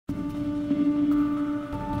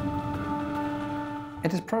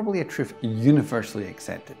It is probably a truth universally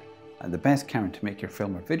accepted that the best camera to make your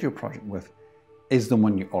film or video project with is the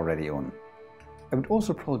one you already own. It would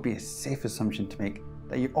also probably be a safe assumption to make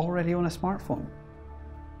that you already own a smartphone.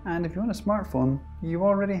 And if you own a smartphone, you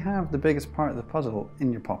already have the biggest part of the puzzle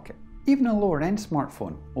in your pocket. Even a lower end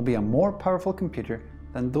smartphone will be a more powerful computer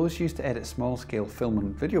than those used to edit small scale film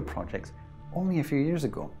and video projects only a few years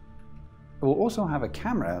ago. It will also have a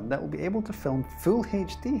camera that will be able to film full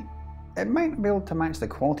HD. It might not be able to match the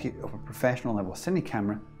quality of a professional level cine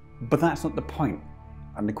camera, but that's not the point,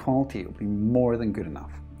 and the quality will be more than good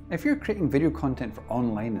enough. If you're creating video content for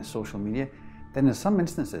online and social media, then in some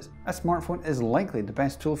instances, a smartphone is likely the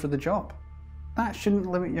best tool for the job. That shouldn't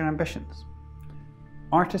limit your ambitions.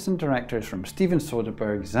 Artists and directors from Steven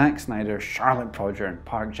Soderbergh, Zack Snyder, Charlotte Prodger and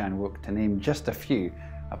Park Chan-wook, to name just a few,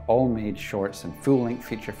 have all made shorts and full-length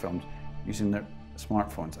feature films using their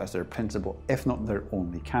smartphones as their principal, if not their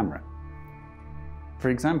only camera. For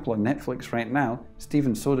example, on Netflix right now,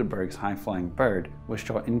 Steven Soderbergh's High Flying Bird was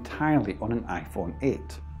shot entirely on an iPhone 8.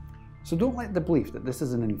 So don't let the belief that this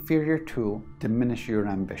is an inferior tool diminish your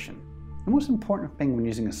ambition. The most important thing when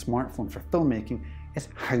using a smartphone for filmmaking is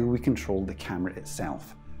how we control the camera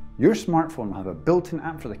itself. Your smartphone will have a built-in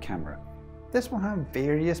app for the camera. This will have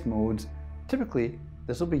various modes. Typically,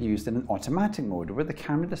 this will be used in an automatic mode where the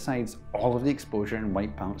camera decides all of the exposure and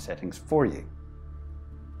white balance settings for you.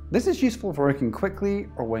 This is useful for working quickly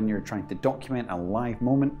or when you're trying to document a live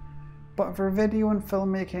moment, but for video and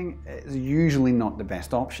filmmaking, it's usually not the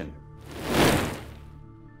best option.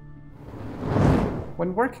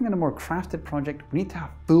 When working on a more crafted project, we need to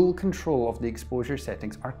have full control of the exposure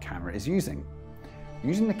settings our camera is using.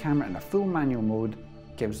 Using the camera in a full manual mode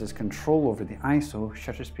gives us control over the ISO,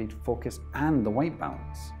 shutter speed, focus, and the white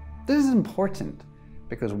balance. This is important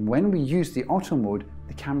because when we use the auto mode,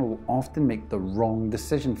 the camera will often make the wrong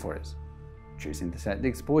decision for us, choosing to set the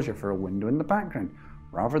exposure for a window in the background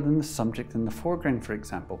rather than the subject in the foreground, for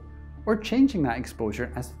example, or changing that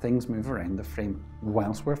exposure as things move around the frame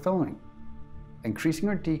whilst we're filming, increasing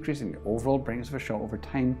or decreasing the overall brightness of a shot over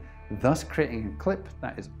time, thus creating a clip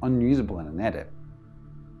that is unusable in an edit.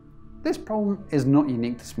 This problem is not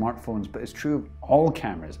unique to smartphones, but is true of all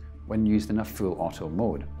cameras when used in a full auto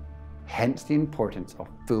mode. Hence the importance of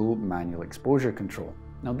full manual exposure control.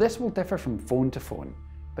 Now this will differ from phone to phone,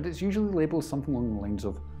 but it's usually labelled something along the lines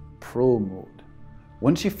of Pro mode.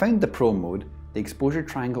 Once you've found the Pro mode, the exposure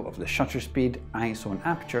triangle of the shutter speed, ISO and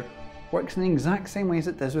aperture works in the exact same way as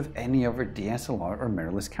it does with any other DSLR or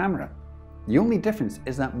mirrorless camera. The only difference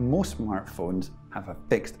is that most smartphones have a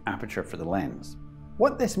fixed aperture for the lens.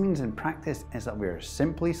 What this means in practice is that we are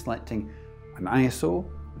simply selecting an ISO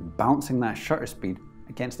and balancing that shutter speed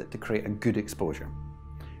against it to create a good exposure.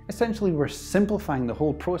 Essentially, we're simplifying the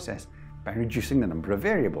whole process by reducing the number of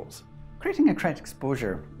variables. Creating a correct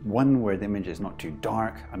exposure, one where the image is not too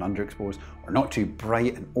dark and underexposed or not too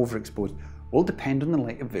bright and overexposed, will depend on the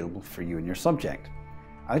light available for you and your subject.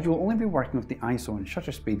 As you will only be working with the ISO and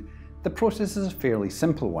shutter speed, the process is a fairly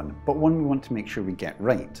simple one, but one we want to make sure we get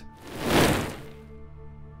right.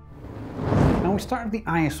 Now we start with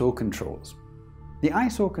the ISO controls. The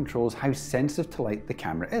ISO controls how sensitive to light the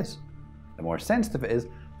camera is. The more sensitive it is,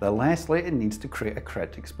 the less light it needs to create a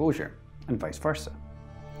correct exposure, and vice versa.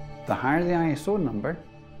 The higher the ISO number,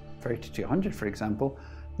 3200 for example,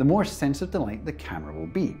 the more sensitive to light the camera will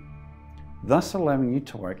be, thus allowing you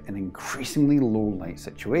to work in increasingly low light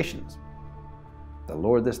situations. The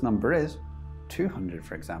lower this number is, 200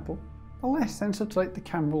 for example, the less sensitive to light the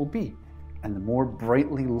camera will be, and the more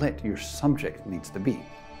brightly lit your subject needs to be.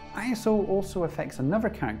 ISO also affects another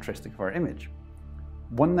characteristic of our image,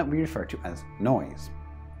 one that we refer to as noise.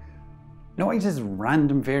 Noise is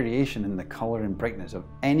random variation in the colour and brightness of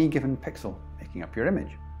any given pixel making up your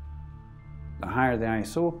image. The higher the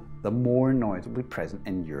ISO, the more noise will be present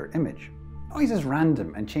in your image. Noise is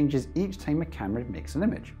random and changes each time a camera makes an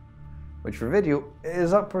image, which for video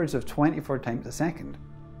is upwards of 24 times a second.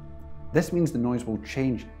 This means the noise will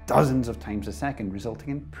change dozens of times a second, resulting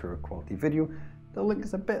in poor quality video that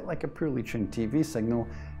looks a bit like a poorly tuned TV signal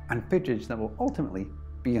and footage that will ultimately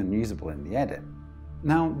be unusable in the edit.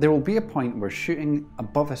 Now, there will be a point where shooting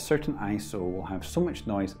above a certain ISO will have so much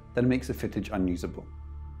noise that it makes the footage unusable.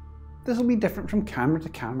 This will be different from camera to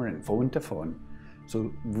camera and phone to phone,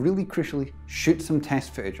 so really crucially, shoot some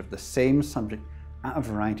test footage of the same subject at a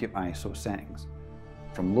variety of ISO settings,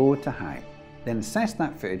 from low to high. Then assess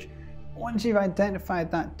that footage. Once you've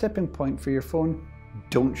identified that tipping point for your phone,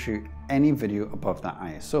 don't shoot any video above that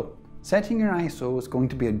ISO. Setting your ISO is going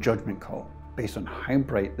to be a judgment call based on how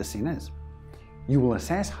bright the scene is. You will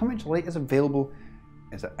assess how much light is available.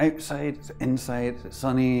 Is it outside, is it inside, is it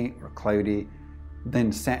sunny or cloudy?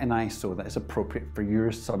 Then set an ISO that is appropriate for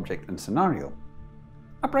your subject and scenario.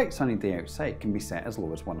 A bright sunny day outside can be set as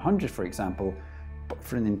low as 100, for example, but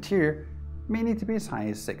for an interior, it may need to be as high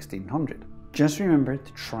as 1600. Just remember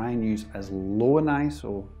to try and use as low an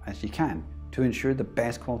ISO as you can to ensure the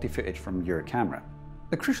best quality footage from your camera.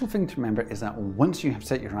 The crucial thing to remember is that once you have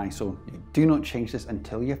set your ISO, you do not change this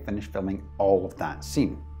until you have finished filming all of that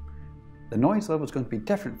scene. The noise level is going to be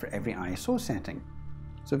different for every ISO setting.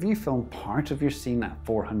 So if you film part of your scene at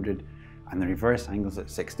 400 and the reverse angles at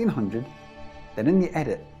 1600, then in the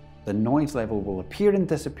edit, the noise level will appear and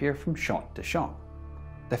disappear from shot to shot.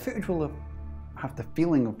 The footage will have the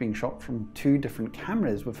feeling of being shot from two different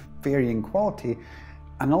cameras with varying quality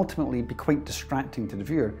and ultimately be quite distracting to the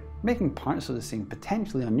viewer, making parts of the scene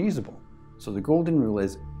potentially unusable. So the golden rule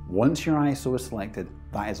is, once your ISO is selected,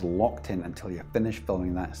 that is locked in until you finish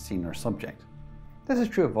filming that scene or subject. This is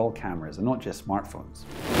true of all cameras and not just smartphones.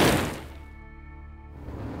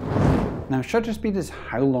 Now, shutter speed is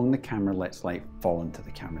how long the camera lets light fall into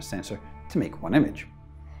the camera sensor to make one image.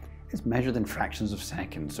 It's measured in fractions of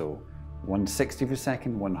seconds, so 1/60th of a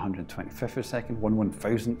second, 1/125th of a second,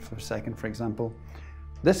 1/1000th of a second, for example.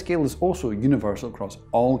 This scale is also universal across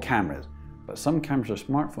all cameras, but some cameras or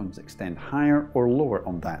smartphones extend higher or lower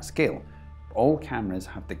on that scale. All cameras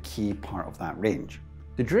have the key part of that range.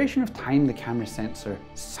 The duration of time the camera sensor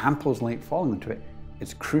samples light falling into it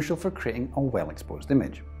is crucial for creating a well-exposed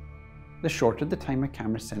image. The shorter the time a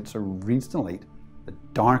camera sensor reads the light, the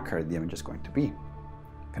darker the image is going to be.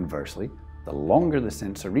 Conversely, the longer the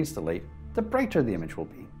sensor reads the light, the brighter the image will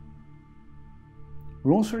be.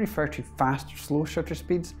 We also refer to fast or slow shutter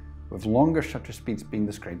speeds, with longer shutter speeds being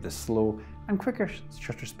described as slow and quicker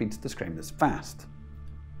shutter speeds described as fast.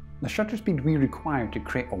 The shutter speed we require to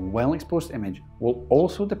create a well-exposed image will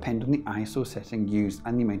also depend on the ISO setting used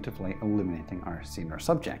and the amount of light illuminating our scene or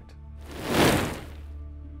subject.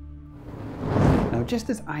 Now, just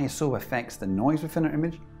as ISO affects the noise within our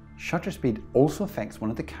image, shutter speed also affects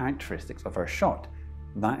one of the characteristics of our shot,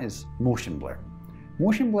 that is motion blur.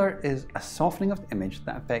 Motion blur is a softening of the image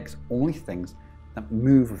that affects only things that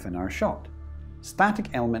move within our shot. Static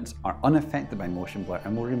elements are unaffected by motion blur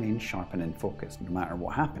and will remain sharp and in focus no matter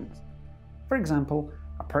what happens. For example,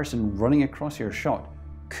 a person running across your shot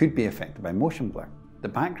could be affected by motion blur. The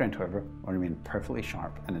background, however, will remain perfectly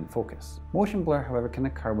sharp and in focus. Motion blur, however, can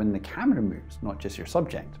occur when the camera moves, not just your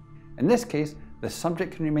subject. In this case, the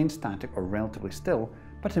subject can remain static or relatively still,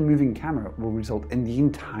 but a moving camera will result in the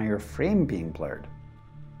entire frame being blurred.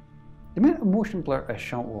 The amount of motion blur a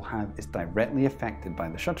shot will have is directly affected by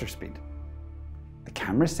the shutter speed. The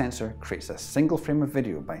camera sensor creates a single frame of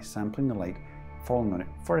video by sampling the light falling on it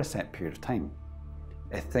for a set period of time.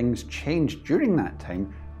 If things change during that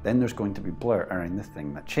time, then there's going to be blur around the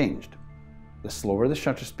thing that changed. The slower the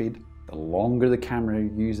shutter speed, the longer the camera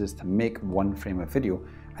uses to make one frame of video,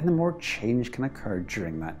 and the more change can occur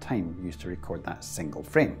during that time used to record that single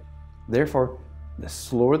frame. Therefore, the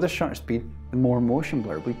slower the shutter speed, the more motion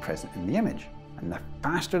blur will be present in the image, and the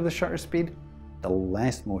faster the shutter speed, the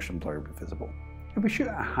less motion blur will be visible. If we shoot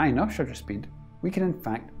at a high enough shutter speed, we can in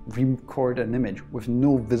fact record an image with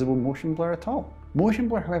no visible motion blur at all. Motion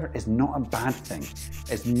blur, however, is not a bad thing.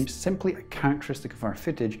 It's simply a characteristic of our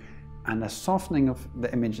footage, and a softening of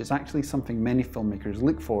the image is actually something many filmmakers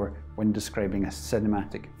look for when describing a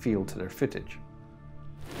cinematic feel to their footage.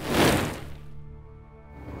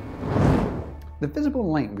 The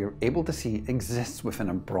visible light we are able to see exists within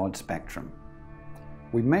a broad spectrum.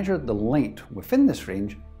 We measure the light within this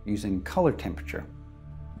range using color temperature,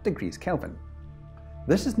 degrees Kelvin.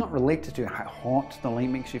 This is not related to how hot the light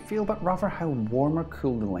makes you feel, but rather how warm or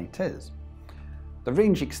cool the light is. The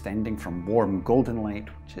range extending from warm golden light,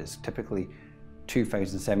 which is typically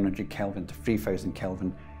 2700 Kelvin to 3000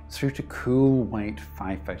 Kelvin, through to cool white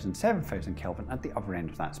 5000, 7000 Kelvin at the other end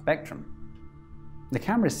of that spectrum. The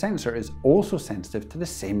camera's sensor is also sensitive to the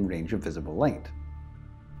same range of visible light.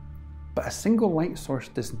 But a single light source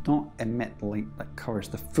does not emit light that covers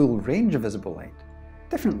the full range of visible light.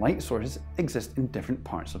 Different light sources exist in different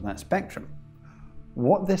parts of that spectrum.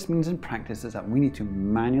 What this means in practice is that we need to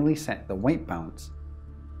manually set the white balance,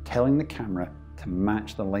 telling the camera to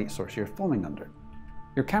match the light source you're filming under.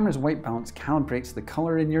 Your camera's white balance calibrates the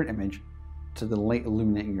color in your image to the light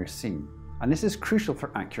illuminating your scene, and this is crucial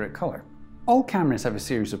for accurate color. All cameras have a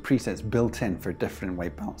series of presets built in for different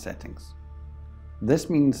white balance settings. This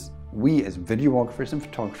means we as videographers and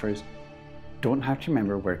photographers don't have to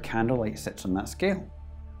remember where candlelight sits on that scale.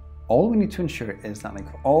 All we need to ensure is that, like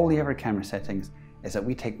all the other camera settings, is that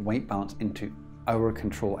we take white balance into our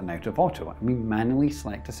control and out of auto, and we manually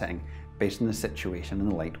select a setting based on the situation and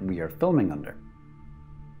the light we are filming under.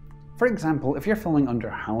 For example, if you're filming under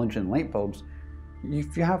halogen light bulbs,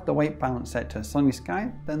 if you have the white balance set to a sunny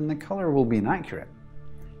sky, then the colour will be inaccurate,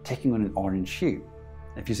 taking on an orange hue.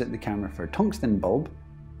 If you set the camera for a tungsten bulb,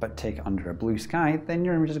 but take it under a blue sky, then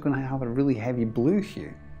your image is going to have a really heavy blue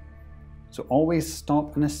hue. So always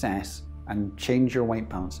stop and assess and change your white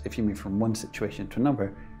balance if you move from one situation to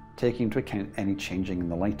another, taking into account any changing in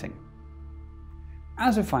the lighting.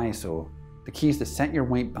 As with ISO, the key is to set your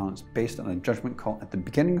white balance based on a judgment call at the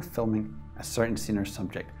beginning of filming a certain scene or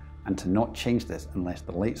subject, and to not change this unless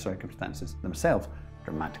the light circumstances themselves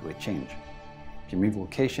dramatically change. If you move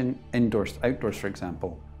location, indoors to outdoors for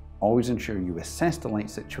example, always ensure you assess the light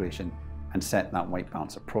situation and set that white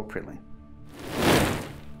balance appropriately.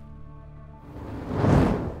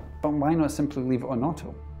 But why not simply leave it on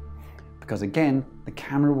auto? Because again, the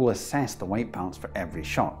camera will assess the white balance for every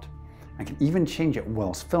shot, and can even change it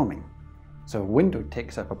whilst filming. So if a window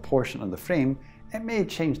takes up a portion of the frame, it may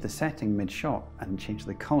change the setting mid-shot and change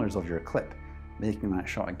the colours of your clip, making that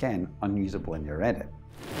shot again unusable in your edit.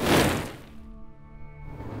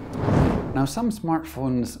 Now some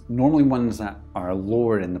smartphones, normally ones that are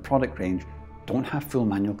lower in the product range, don't have full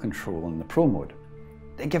manual control in the Pro mode.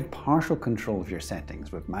 They give partial control of your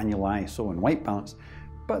settings with manual ISO and white balance,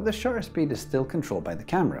 but the shutter speed is still controlled by the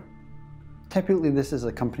camera. Typically this is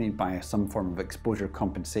accompanied by some form of exposure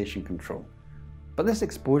compensation control. But this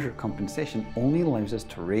exposure compensation only allows us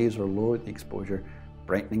to raise or lower the exposure,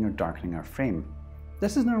 brightening or darkening our frame.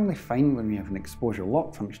 This is normally fine when we have an exposure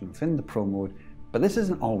lock function within the Pro mode, but this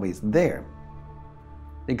isn't always there.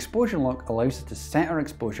 The exposure lock allows us to set our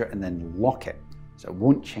exposure and then lock it, so it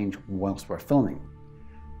won't change whilst we're filming.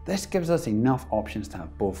 This gives us enough options to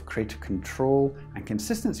have both creative control and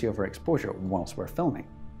consistency over exposure whilst we're filming.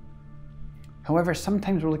 However,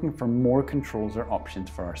 sometimes we're looking for more controls or options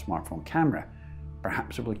for our smartphone camera.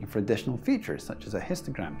 Perhaps we're looking for additional features such as a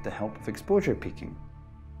histogram to help with exposure peaking.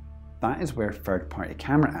 That is where third-party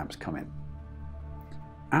camera apps come in.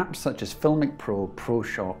 Apps such as Filmic Pro,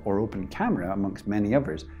 ProShot or Open Camera, amongst many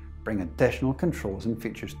others, bring additional controls and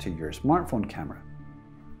features to your smartphone camera.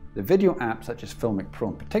 The video apps such as Filmic Pro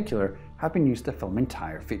in particular have been used to film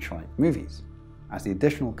entire feature-length movies, as the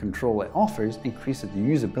additional control it offers increases the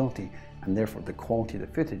usability and therefore the quality of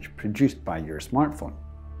the footage produced by your smartphone.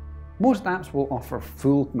 Most apps will offer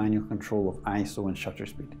full manual control of ISO and shutter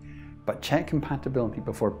speed, but check compatibility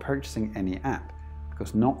before purchasing any app,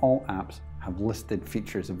 because not all apps have listed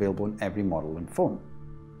features available in every model and phone.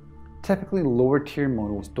 Typically, lower tier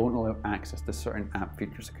models don't allow access to certain app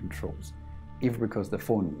features and controls, either because the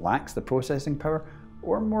phone lacks the processing power,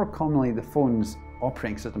 or more commonly the phone's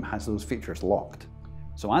operating system has those features locked.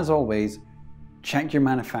 So as always, check your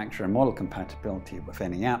manufacturer and model compatibility with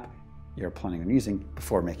any app you're planning on using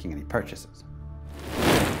before making any purchases.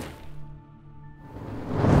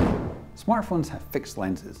 Smartphones have fixed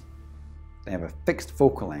lenses. They have a fixed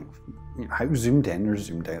focal length, how zoomed in or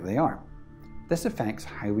zoomed out they are. This affects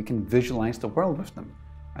how we can visualize the world with them,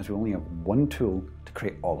 as we only have one tool to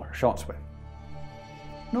create all our shots with.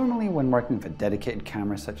 Normally when working with a dedicated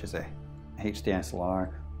camera such as a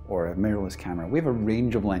HDSLR or a mirrorless camera, we have a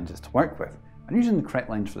range of lenses to work with, and using the correct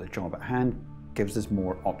lens for the job at hand gives us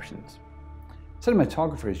more options.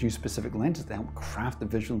 Cinematographers use specific lenses to help craft the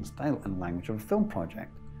visual style and language of a film project,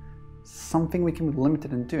 something we can be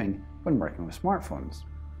limited in doing when working with smartphones.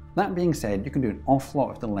 That being said, you can do an awful lot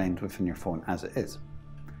with the lens within your phone as it is.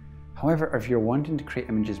 However, if you're wanting to create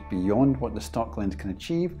images beyond what the stock lens can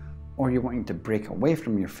achieve, or you're wanting to break away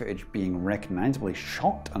from your footage being recognizably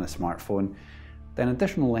shot on a smartphone, then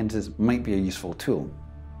additional lenses might be a useful tool.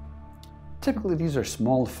 Typically these are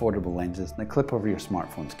small affordable lenses that clip over your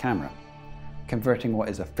smartphone's camera, converting what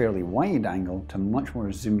is a fairly wide angle to a much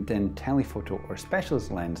more zoomed in telephoto or specialist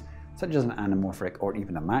lens such as an anamorphic or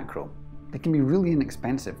even a macro. They can be really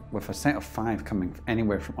inexpensive, with a set of 5 coming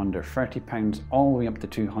anywhere from under £30 all the way up to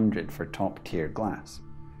 £200 for top tier glass.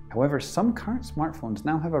 However, some current smartphones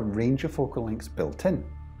now have a range of focal lengths built in.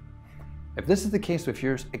 If this is the case with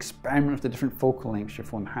yours, experiment with the different focal lengths your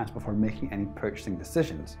phone has before making any purchasing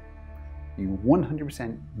decisions. You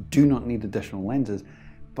 100% do not need additional lenses,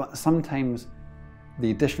 but sometimes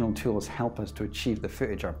the additional tools help us to achieve the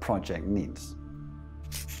footage our project needs.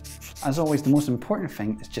 As always, the most important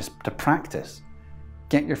thing is just to practice.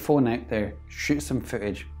 Get your phone out there, shoot some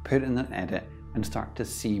footage, put it in an edit, and start to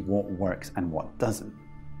see what works and what doesn't.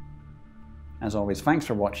 As always, thanks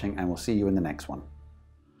for watching, and we'll see you in the next one.